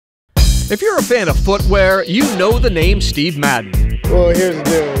If you're a fan of footwear, you know the name Stevemadden. Well, here's the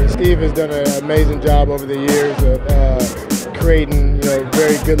deal. Steve has done an amazing job over the years of creating,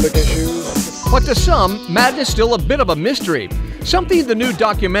 very good-looking shoes. But to some, Madden is still a bit of a mystery. Something the new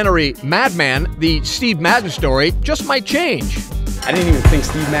documentary, Madman, the Stevemadden story, just might change. I didn't even think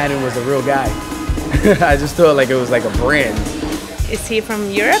Stevemadden was a real guy. I just thought like it was like a brand. Is he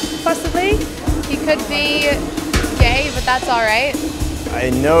from Europe, possibly? He could be gay, but that's all right. I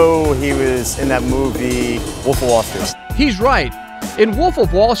know he was in that movie, Wolf of Wall Street. He's right. In Wolf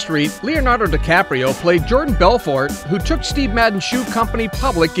of Wall Street, Leonardo DiCaprio played Jordan Belfort, who took Stevemadden Shoe Company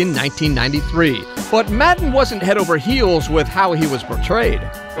public in 1993. But Madden wasn't head over heels with how he was portrayed.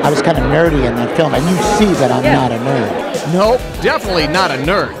 I was kind of nerdy in that film, and you see that I'm not a nerd. Nope, definitely not a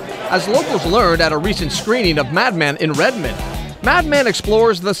nerd. As locals learned at a recent screening of Madman in Redmond, Madman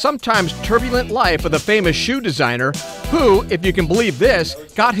explores the sometimes turbulent life of the famous shoe designer who, if you can believe this,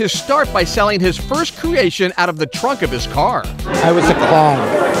 got his start by selling his first creation out of the trunk of his car. I was a clown.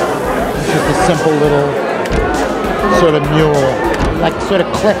 Just a simple little sort of mule, like sort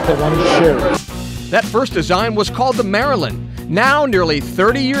of clipped at one shoe. That first design was called the Maryland. Now, nearly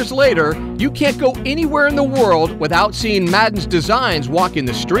 30 years later, you can't go anywhere in the world without seeing Madden's designs walking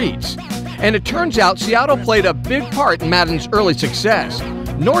the streets. And it turns out Seattle played a big part in Madden's early success.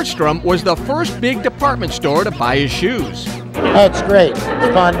 Nordstrom was the first big department store to buy his shoes. Oh, it's great.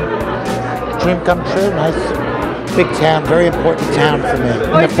 It's fun. Dream come true. Nice big town, very important town for me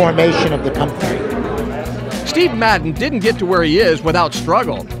in the formation of the company. Stevemadden didn't get to where he is without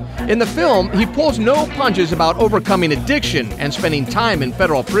struggle. In the film, he pulls no punches about overcoming addiction and spending time in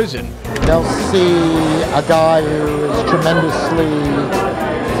federal prison. They'll see a guy who is tremendously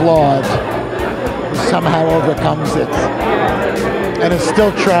flawed, who somehow overcomes it, and is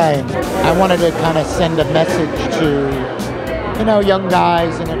still trying. I wanted to kind of send a message to, young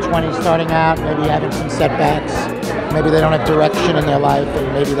guys in their 20s starting out, maybe having some setbacks, maybe they don't have direction in their life,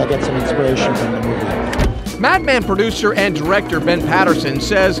 and maybe they'll get some inspiration from the movie. Madman producer and director Ben Patterson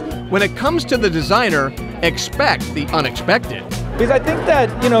says, when it comes to the designer, expect the unexpected. Because I think that,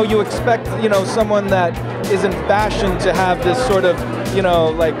 you expect, someone that is in fashion to have this sort of, I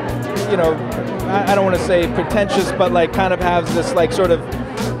don't want to say pretentious, but like kind of has this like sort of,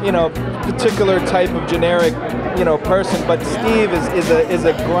 particular type of generic, person. But Steve is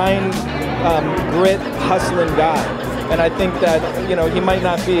a grind, grit, hustling guy. And I think that, he might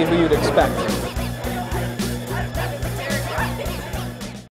not be who you'd expect.